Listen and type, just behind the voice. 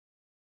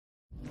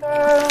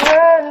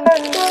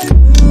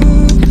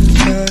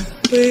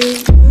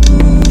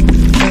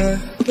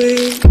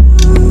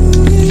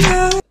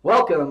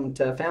Welcome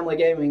to Family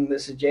Gaming.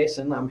 This is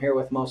Jason. I'm here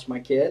with most of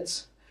my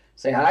kids.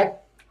 Say hi.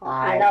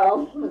 Hi.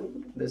 Hello.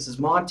 This is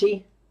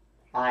Monte.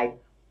 Hi.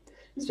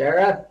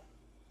 Sarah.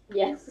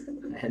 Yes.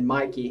 And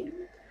Mikey.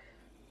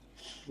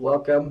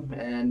 Welcome.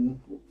 And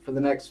for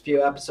the next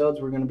few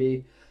episodes, we're going to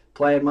be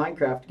playing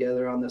Minecraft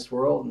together on this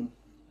world and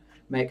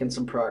making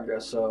some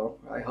progress. So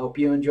I hope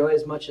you enjoy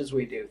as much as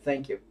we do.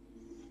 Thank you.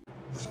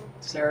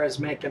 Sarah's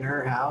making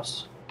her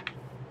house.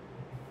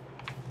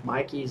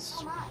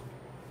 Mikey's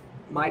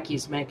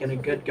making a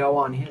good go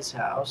on his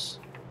house.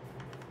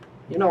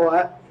 You know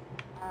what?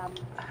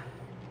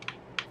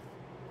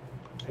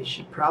 I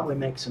should probably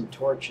make some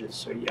torches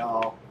so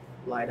y'all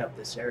light up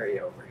this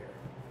area over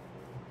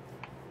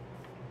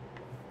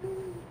here.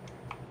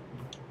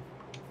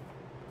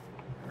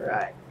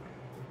 Alright.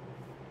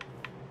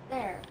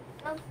 There.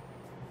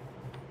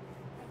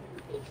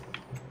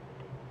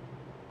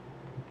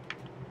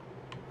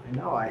 I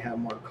know I have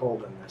more coal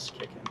than this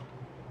kicking.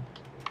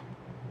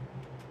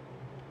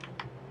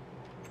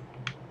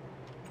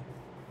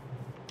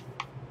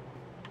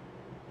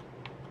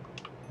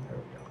 There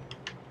we go.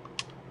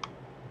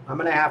 I'm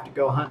gonna have to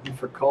go hunting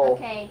for coal.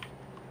 Okay.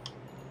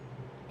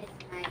 It's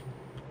night.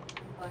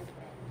 I'm going to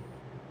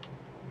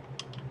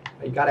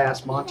bed. You gotta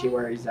ask Monte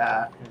where he's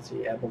at. Is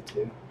he able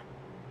to?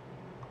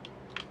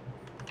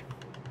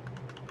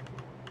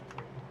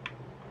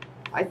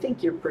 I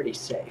think you're pretty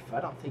safe. I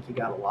don't think you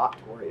got a lot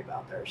to worry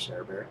about there,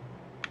 Sir Bear.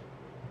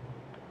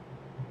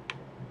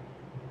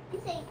 I'm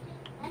safe.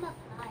 I'm up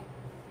high.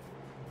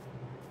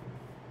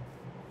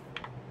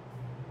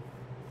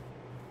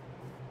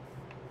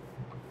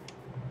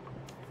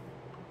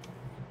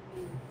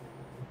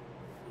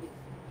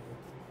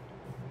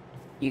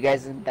 You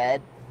guys in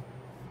bed?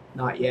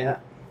 Not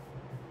yet.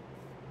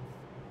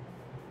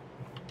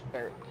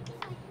 Or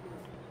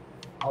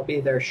I'll be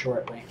there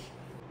shortly.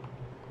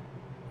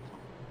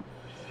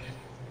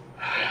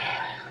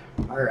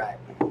 All right.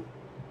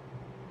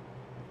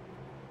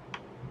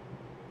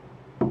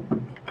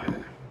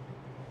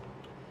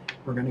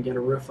 We're gonna get a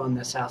roof on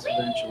this house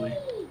eventually.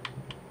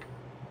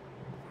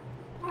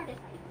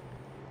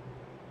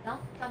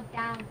 Don't come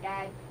down,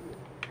 Dad.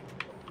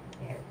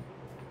 There.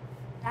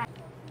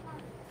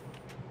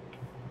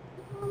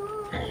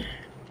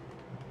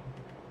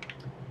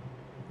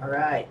 All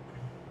right.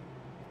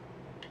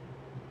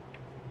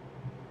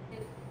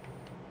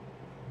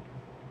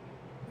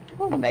 I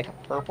want to make a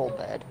purple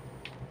bed.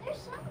 There's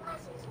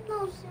sunglasses in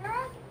those,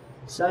 Sarah.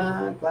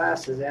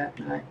 Sunglasses at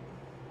night.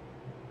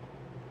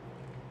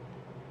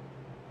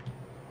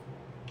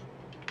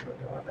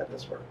 Oh, I bet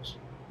this works.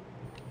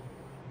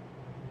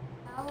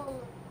 Oh.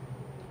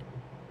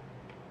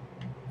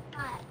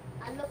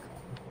 I look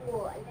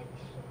cool. I like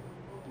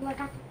oh, I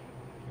got the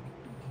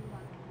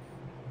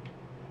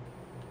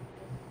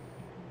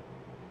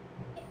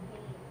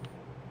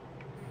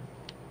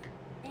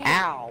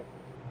Ow!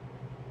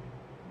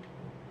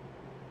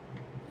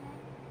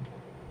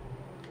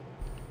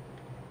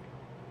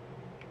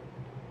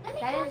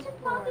 That is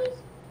puppies.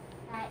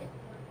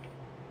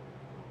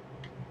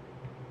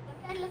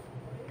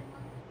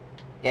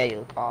 Yeah, you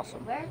look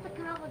awesome. Where's the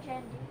college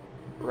end?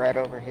 Right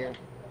over here.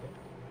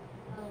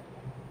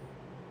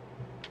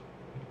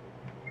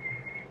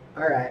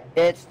 All right.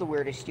 It's the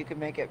weirdest. You can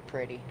make it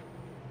pretty.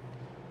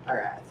 All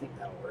right. I think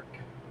that'll work.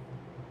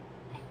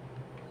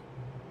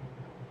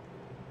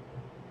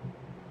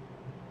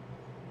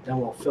 Then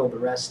we'll fill the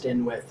rest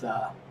in with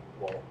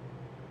wool.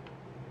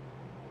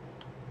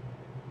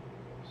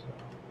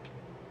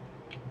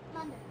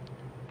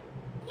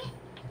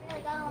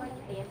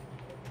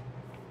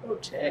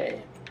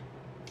 Okay.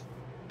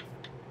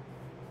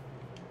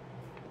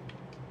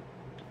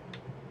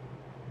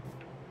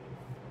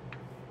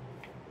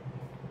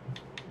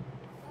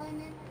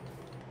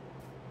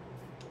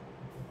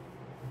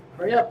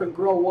 Hurry up and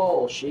grow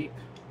wool, sheep.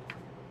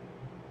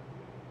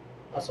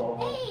 That's all.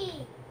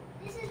 Hey,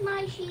 this is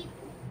my sheep.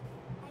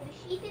 I have a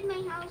sheep in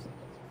my house.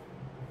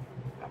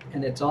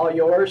 And it's all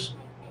yours?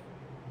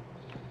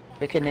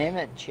 We can name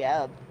it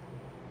Jeb.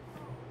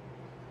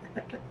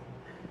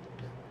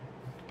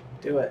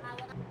 Do it.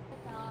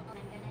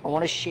 I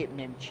want a sheep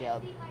named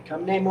Jeb.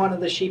 Come name one of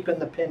the sheep in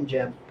the pen,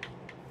 Jeb.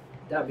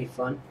 That'd be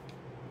fun.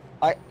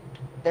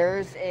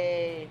 There's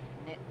a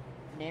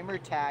namer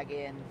tag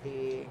in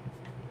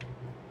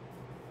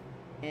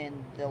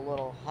the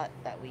little hut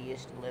that we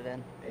used to live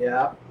in.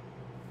 Yeah.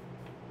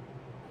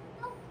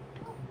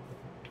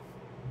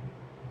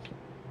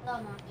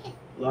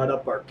 Load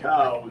up our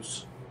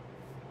cows.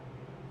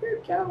 Here,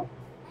 cow.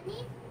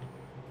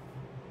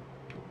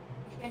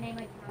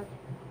 No,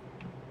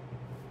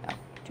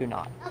 do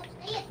not.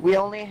 We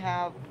only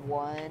have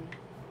one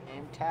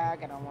name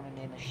tag, and I want to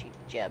name the sheep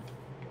Jeb.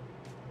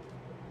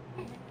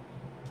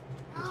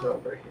 He's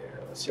over here.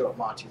 Let's see what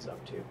Monty's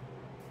up to.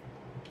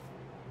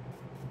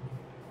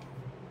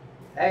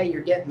 Hey,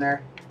 you're getting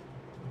there.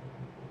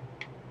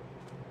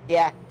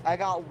 Yeah, I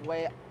got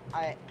way.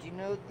 Do you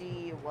know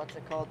the what's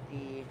it called,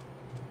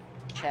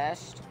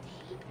 chest.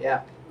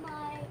 Yeah.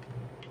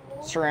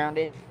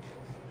 Surrounded.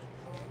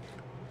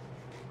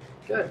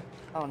 Good.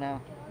 Oh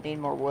no, need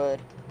more wood.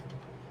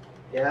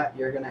 Yeah,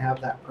 you're gonna have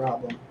that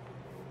problem.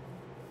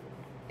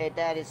 Hey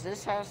Dad, is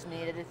this house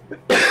needed?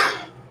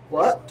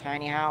 What? This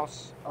tiny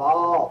house.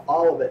 All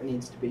of it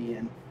needs to be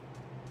in.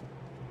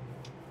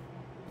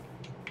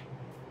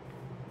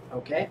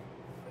 Okay.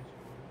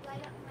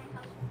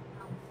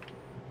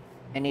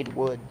 I need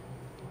wood.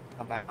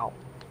 About.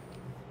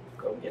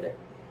 Go get it.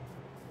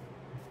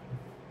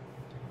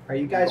 Are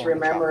you guys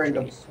remembering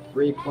to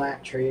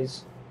replant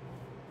trees?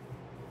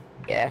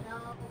 Yeah.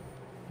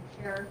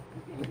 Sure.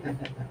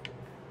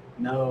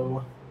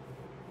 No.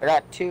 I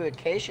got 2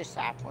 acacia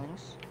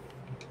saplings.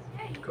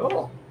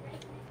 Cool.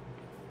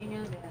 You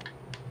know that.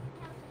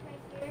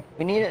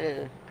 We need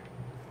a.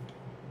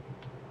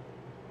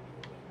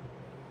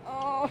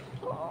 Oh,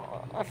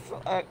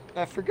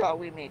 I forgot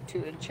we made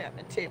 2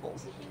 enchantment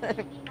tables.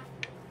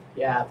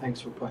 Yeah,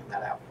 thanks for pointing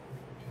that out.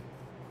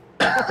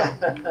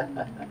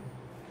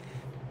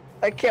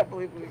 I can't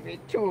believe we made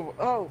 2 of them.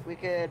 Oh, we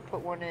could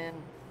put one in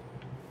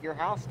your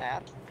house,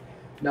 Dad.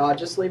 No, I'll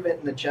just leave it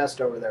in the chest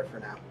over there for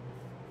now.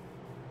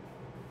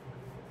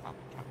 Chop,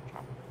 chop,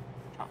 chop,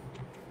 chop, chop.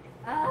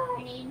 Oh,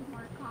 I need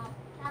more comp.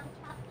 Chop,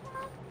 chop,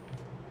 chop.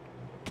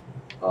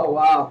 Oh,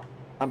 wow.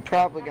 I'm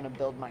probably gonna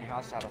build my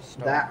house out of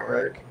stone. That brick.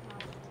 hurt.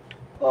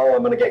 Oh,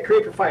 I'm gonna get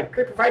creeper-fied.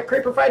 Creeper-fied,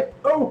 creeper-fied.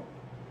 Oh!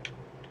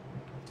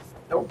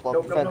 Nope, Blow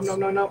nope, the no, no, fence. no,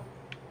 no, no.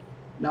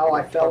 No,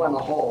 I fell in a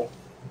hole.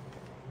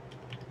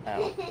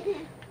 No.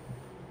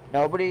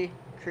 Nobody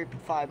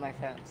creepify my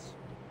fence.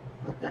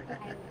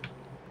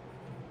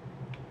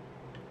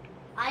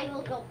 I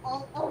will go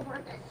all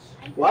over this.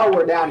 While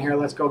we're down here,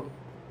 let's go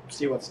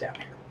see what's down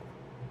here.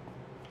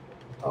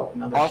 Oh,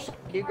 another. Also,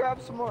 can you grab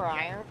some more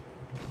iron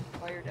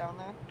while you're down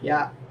there?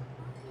 Yeah.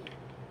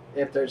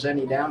 If there's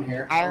any down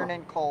here. Iron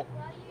and coal.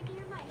 While you're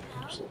near my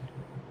house,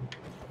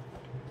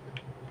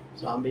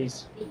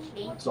 Zombies. they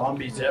changed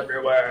Zombies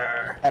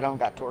everywhere. I don't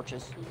got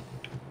torches.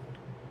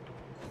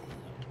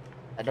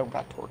 I don't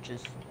got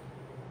torches.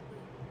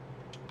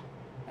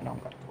 I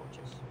don't got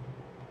torches.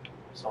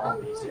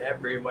 Zombies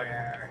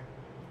everywhere.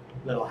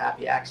 Little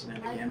happy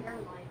accident How's again. your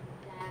life,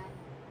 Dad?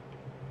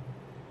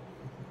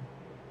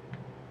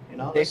 You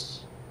know,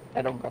 this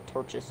I don't got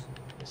torches.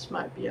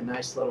 might be a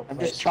nice little I'm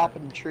place. just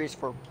chopping the trees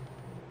for.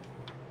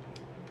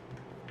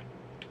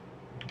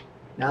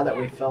 Now that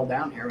we fell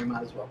down here, we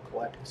might as well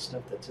collect the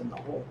stuff that's in the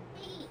hole.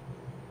 Hey,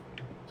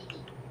 hey,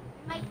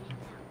 you're my kid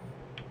now.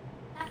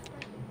 That's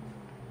what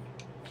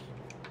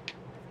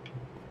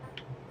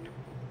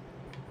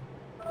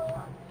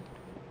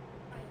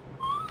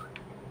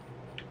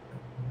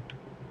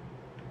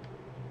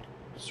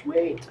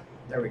Sweet.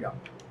 There we go.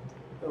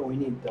 Oh, we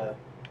need the.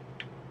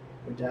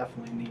 We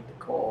definitely need the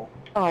coal.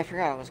 Oh, I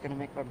forgot I was gonna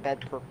make my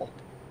bed purple.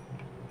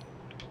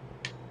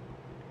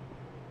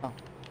 Oh,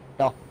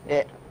 no,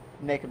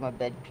 making my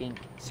bed pink.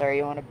 Sorry,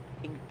 you want a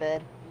pink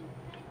bed?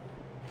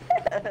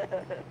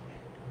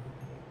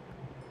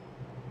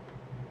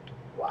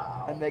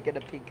 Wow. I'm making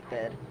a pink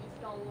bed.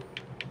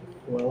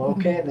 Well,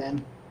 okay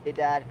then. Hey,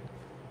 Dad.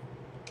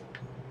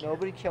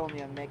 Nobody kill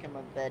me. I'm making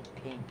my bed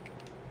pink.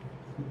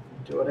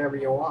 Do whatever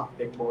you want,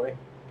 big boy.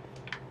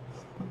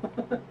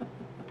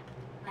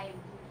 I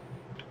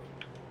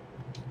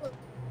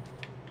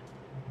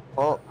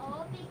Oh,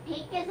 Oh,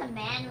 pink is a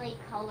manly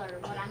color.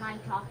 What am I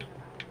talking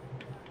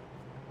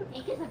about?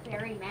 Pink is a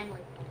very manly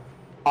color.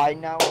 I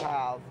now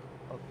have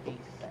a pink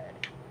bed.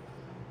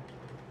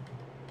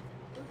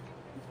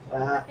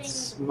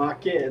 That's my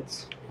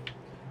kids.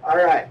 All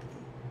right.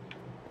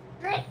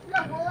 Drink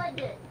the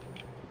wood.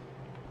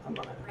 I'm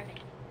gonna.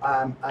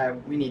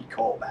 We need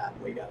coal bad.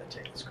 We gotta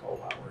take this coal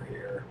while we're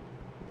here.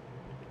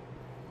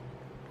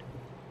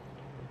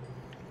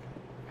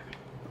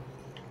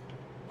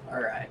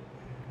 All right.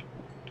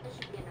 This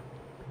should be enough.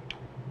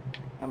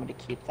 I'm gonna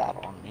keep that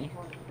on me.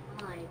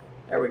 Fine.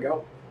 There we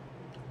go.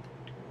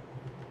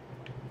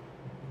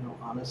 No,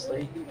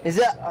 honestly. Is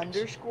that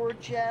underscore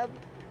Jeb?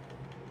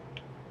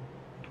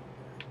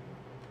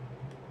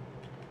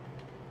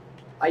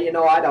 You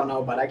know, I don't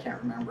know, but I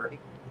can't remember.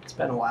 It's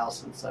been a while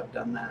since I've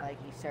done that. Like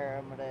you, Sarah,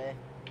 I'm gonna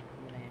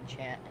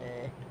enchant.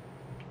 There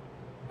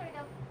we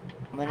go.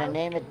 I'm gonna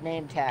name it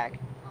name tag.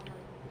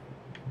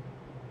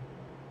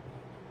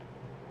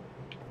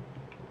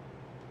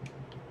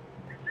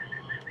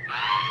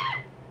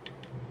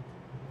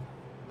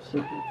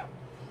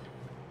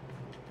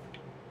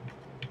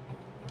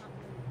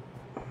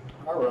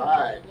 All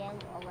right.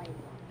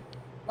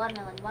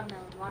 Watermelon,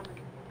 watermelon,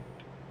 watermelon.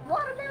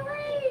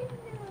 Watermelon!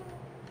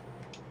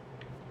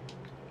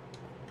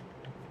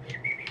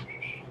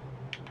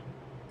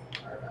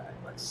 All right.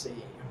 Let's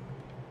see.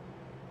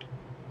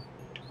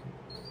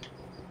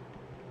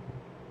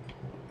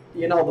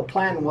 You know, the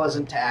plan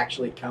wasn't to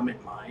actually come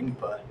in mine,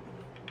 but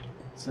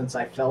since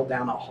I fell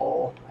down a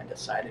hole, I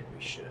decided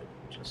we should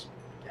just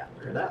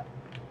gather it up.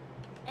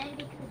 And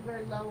because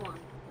we're low on.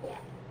 Yeah.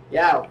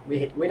 Yeah,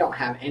 we don't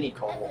have any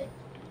coal.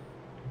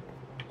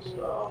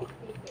 So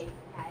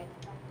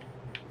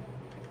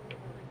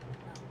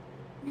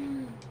It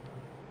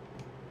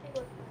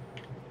was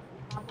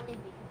probably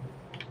because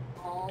it's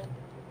all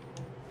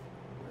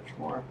There's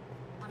more.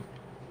 on.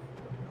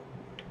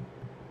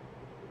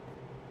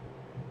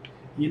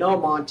 You know,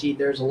 Monte,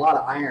 there's a lot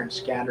of iron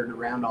scattered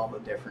around all the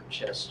different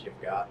chests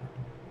you've got.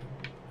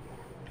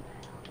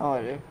 Oh,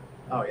 I do.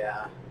 Oh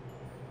yeah.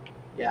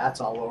 Yeah,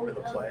 it's all over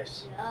the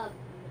place. Up.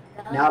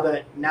 Now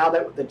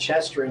that the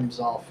chest room's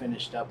all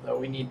finished up, though,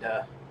 we need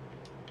to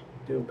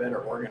do better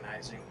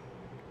organizing.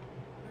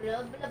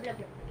 Blah, blah, blah,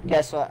 blah.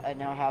 Guess what? I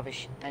now have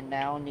I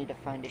now need to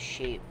find a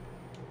sheep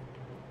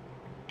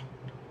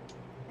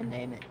and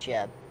name it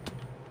Jeb.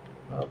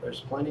 Well,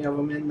 there's plenty of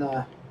them in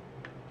the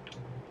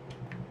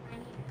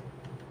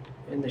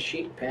I need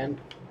sheep pen.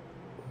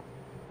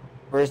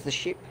 Where's the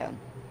sheep pen?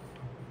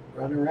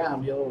 Run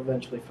around, you'll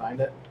eventually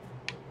find it.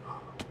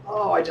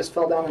 Oh, I just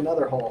fell down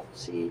another hole.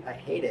 See, I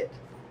hate it.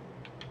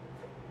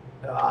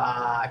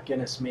 Ah,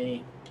 goodness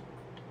me.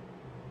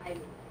 I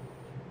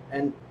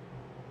And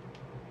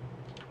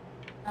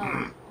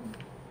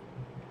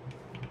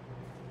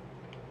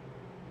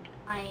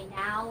I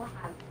now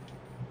have.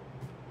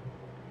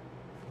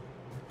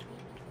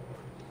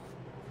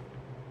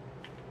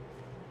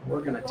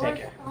 we're gonna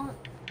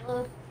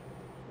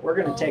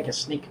take a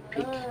sneak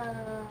peek.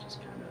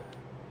 Just kind of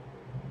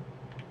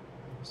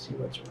see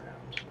what's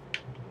around.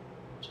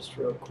 Just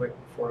real quick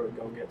before we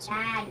go get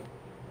Dad,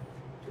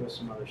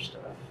 some other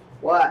stuff.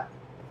 What?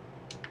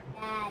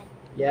 Dad,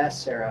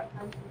 Yes, Sarah.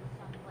 house is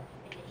somewhat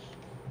finished.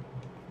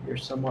 You're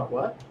somewhat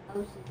what? House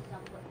is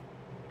somewhat.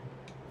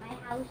 My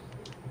house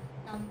is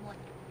somewhat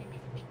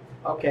finished.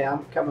 Okay,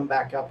 I'm coming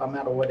back up. I'm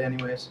out of wood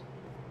anyways.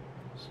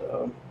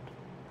 So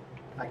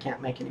I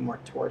can't make any more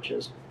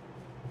torches.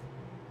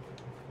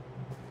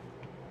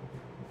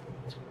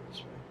 Let's go this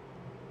way.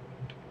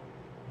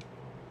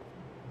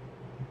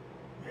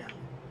 Man.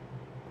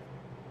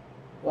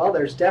 Well,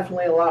 there's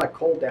definitely a lot of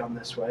coal down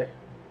this way.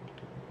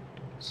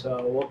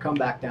 So we'll come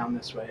back down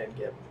this way and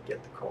get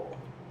the coal.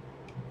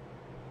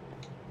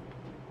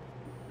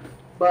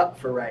 But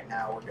for right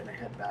now, we're gonna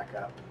head back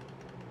up.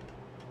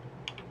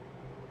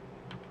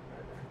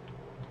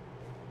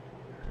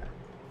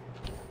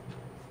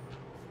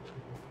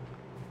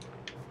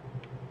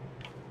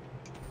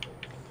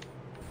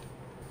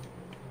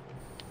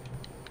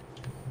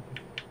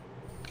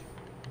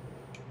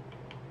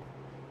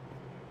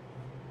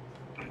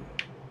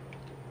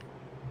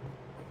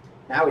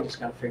 Now we just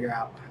gotta figure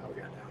out how we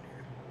got down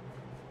here.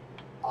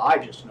 I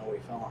just know we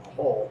fell in a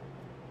hole.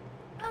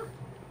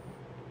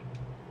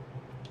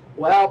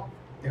 Well,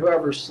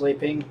 whoever's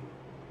sleeping,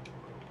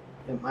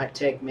 it might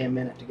take me a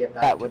minute to get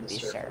back That to would the be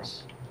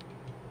surface.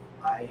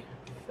 I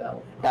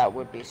fell in a That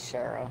would be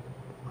Sarah.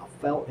 I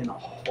fell in a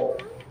hole.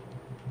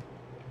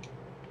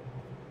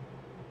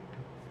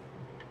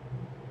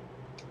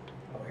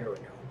 Oh, here we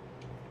go.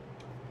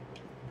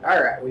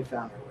 Alright, we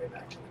found our way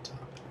back to the top.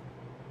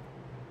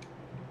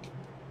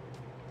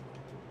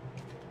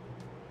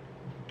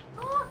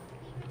 Oh,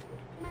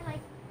 my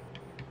life.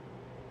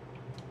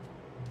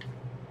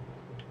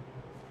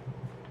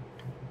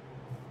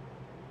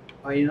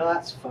 Oh, you know,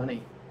 that's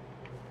funny.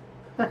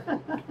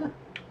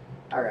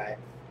 Alright.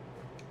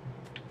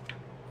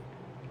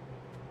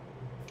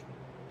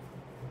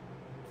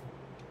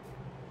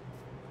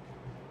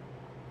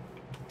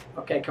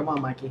 Okay, come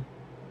on, Mikey.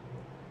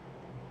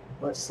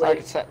 Let's I sleep.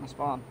 can set and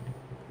spawn.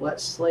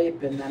 Let's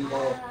sleep, and then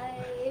we'll...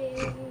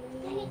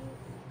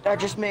 I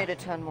just made a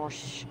ton more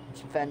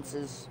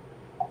fences.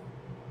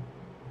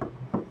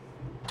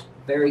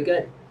 Very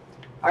good.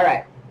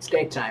 Alright, it's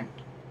daytime.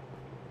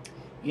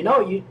 You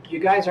know, you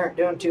guys aren't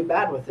doing too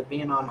bad with it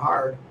being on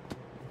hard.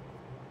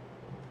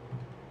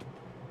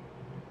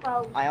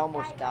 Well, I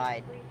almost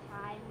died. 3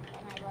 times,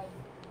 and I like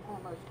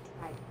almost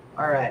tried.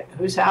 Alright,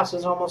 whose house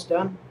is almost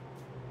done?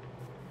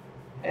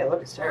 Hey,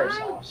 look at Sarah's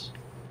Mine. house.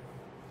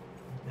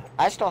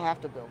 I still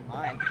have to build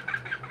mine.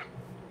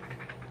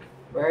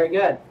 Very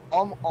good.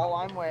 All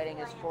I'm waiting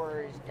is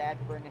for his dad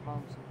bringing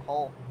home some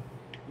coal.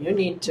 You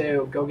need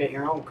to go get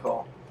your own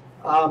coal.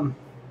 Oh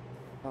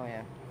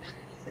yeah.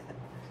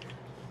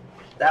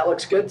 That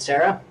looks good,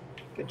 Sarah.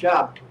 Good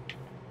job.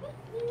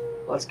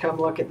 Let's come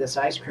look at this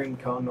ice cream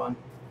cone one.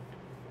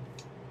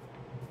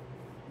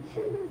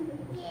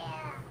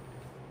 Yeah.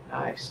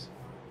 Nice.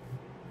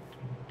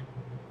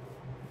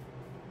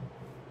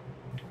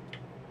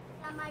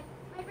 Now my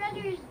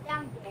brother is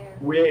down there.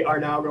 We are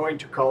now going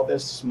to call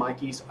this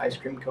Mikey's ice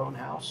cream cone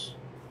house.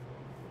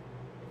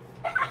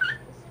 This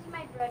is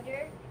my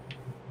brother.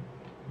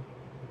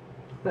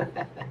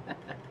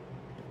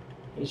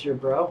 He's your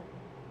bro?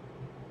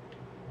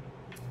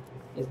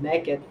 He's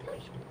naked.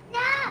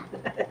 Nah!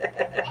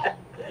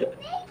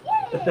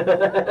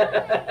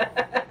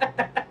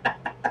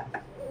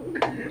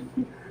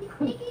 He's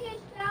taking a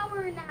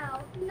shower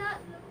now. Do not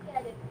look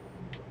at him.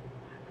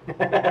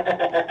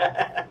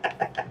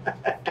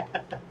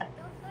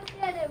 Don't look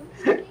at him.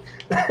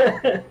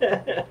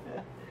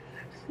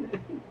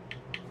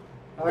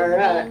 All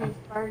right. His name is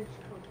Bird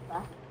Scuba.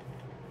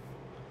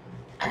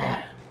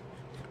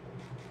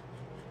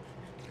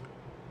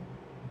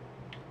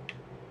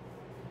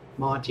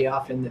 Monte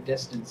off in the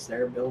distance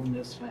there building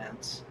his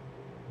fence.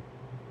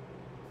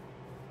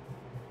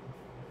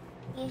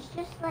 He's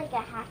just like a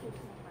happy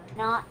camper,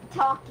 not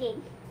talking.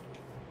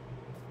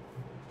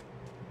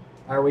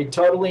 Are we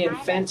totally I'm a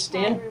fenced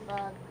in?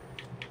 Shatterbug.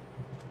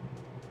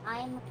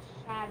 I'm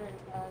a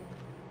Shatterbug.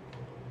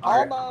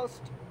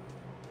 Almost.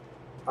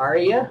 Are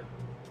you?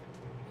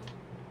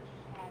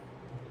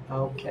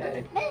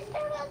 Okay. Mr.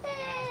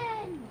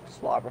 Wilson!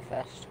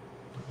 Slobberfest.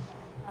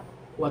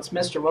 What's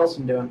Mr.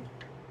 Wilson doing?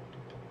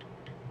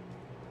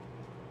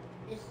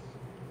 Just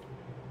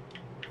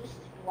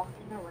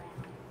walking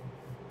around,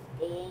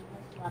 being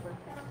a Slobberfest.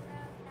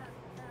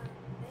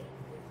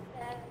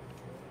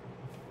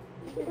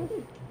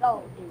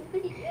 No,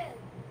 dude.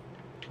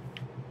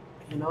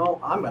 You know,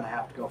 I'm gonna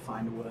have to go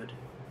find wood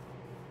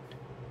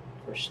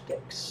for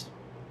sticks.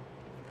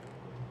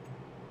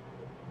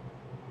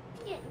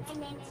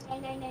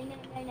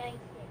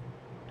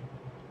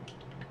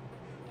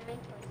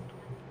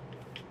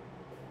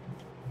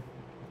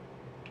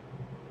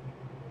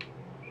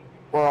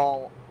 We're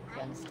all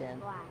fenced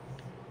in. How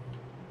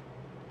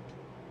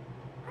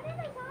did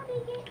a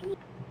zombie get me?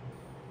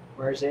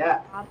 Where's he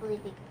at? Probably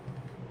because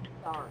it's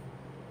dark.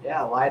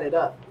 Yeah, light it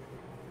up.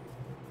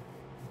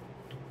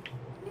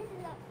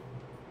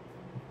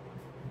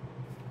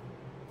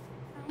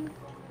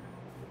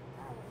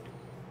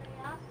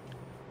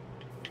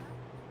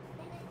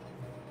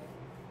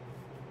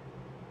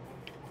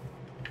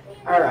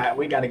 Alright,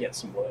 we gotta get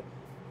some wood.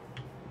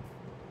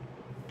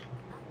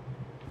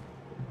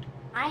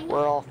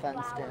 We're all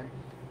fenced in.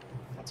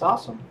 That's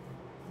awesome.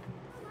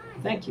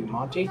 Thank you,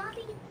 Monte.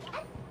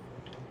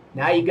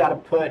 Now you gotta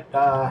put,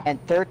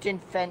 And 13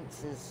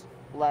 fences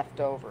left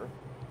over.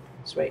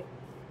 sweet.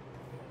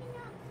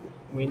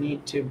 We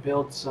need to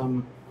build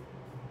some.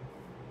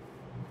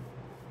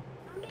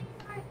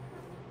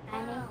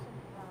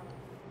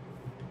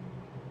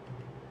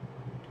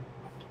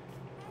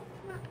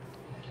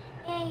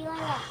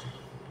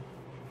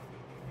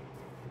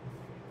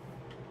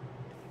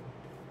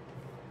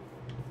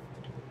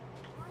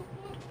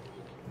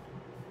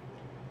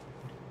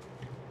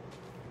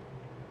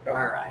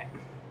 Alright.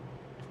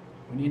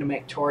 We need to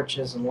make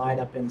torches and light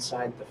up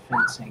inside the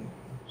fencing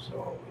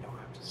so we don't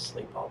have to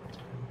sleep all the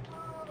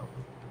time.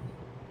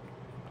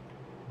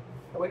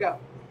 Here we go.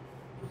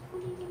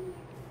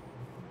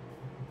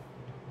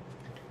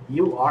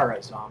 You are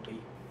a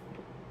zombie.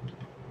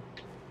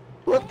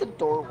 Left the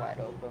door wide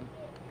open.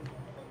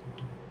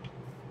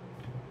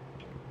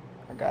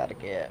 I gotta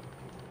get.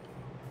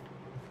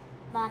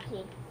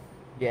 Monty,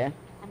 Yeah?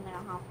 I'm gonna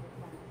hop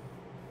this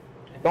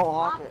one. Don't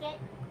hop it.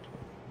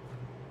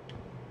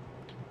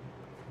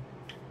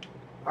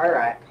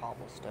 Alright.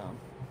 Cobblestone.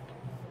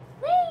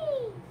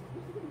 Whee!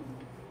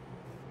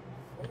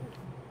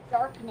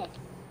 Darkness.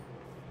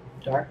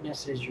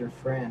 Darkness is your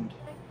friend.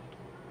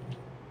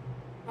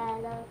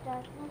 Hello,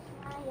 darkness,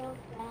 my old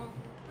friend.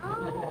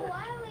 Oh,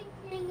 why are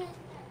we singing?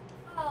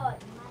 Oh,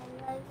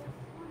 my love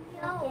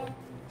is again.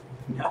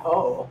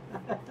 No.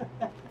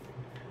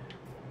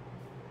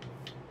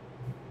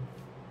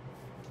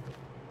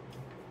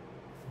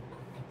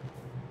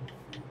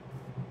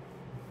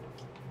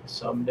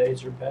 Some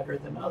days are better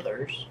than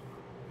others.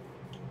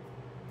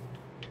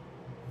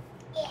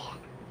 Yeah.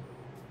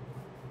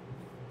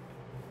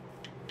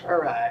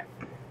 Alright.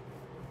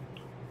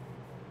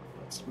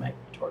 Let's make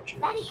torches.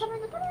 Daddy, come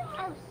in the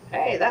house.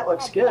 Hey, that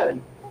looks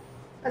good.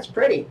 That's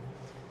pretty.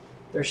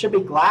 There should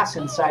be glass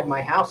inside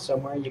my house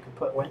somewhere you could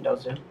put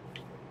windows in.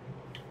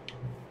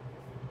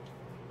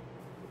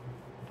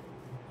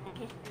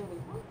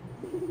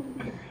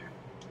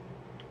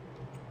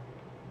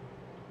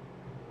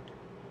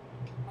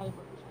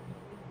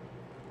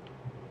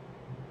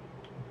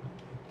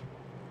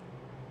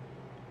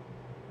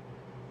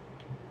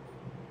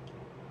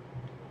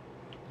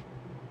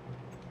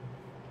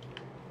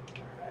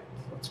 Alright,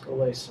 let's go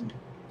lay some.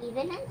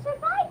 Even in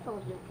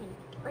survival, you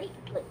can break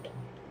with it.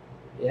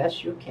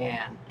 Yes, you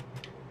can.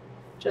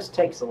 Just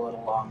takes a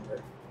little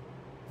longer.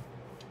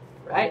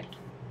 Right?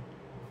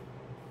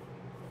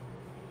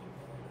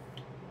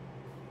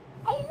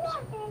 I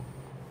love it.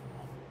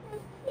 So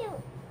cute.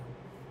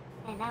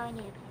 And now I need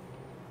a pen.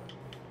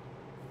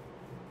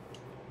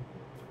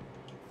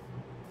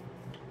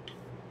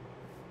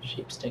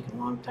 Sheep's taking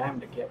a long time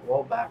to get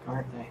wool back,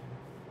 aren't they?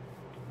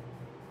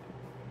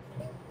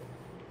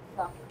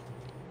 Look.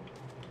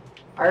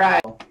 All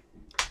right.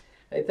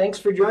 Hey, thanks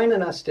for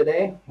joining us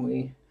today.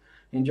 We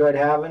enjoyed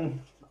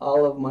having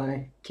all of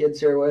my kids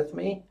here with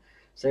me.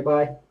 Say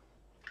bye.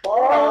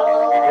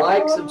 Bye.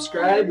 Like,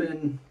 subscribe,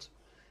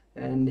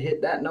 and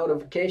hit that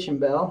notification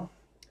bell.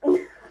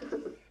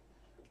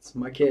 It's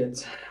my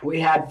kids. We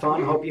had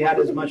fun. Hope you had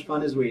as much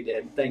fun as we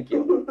did. Thank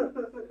you.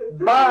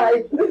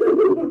 Bye.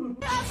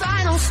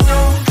 Final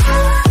snow.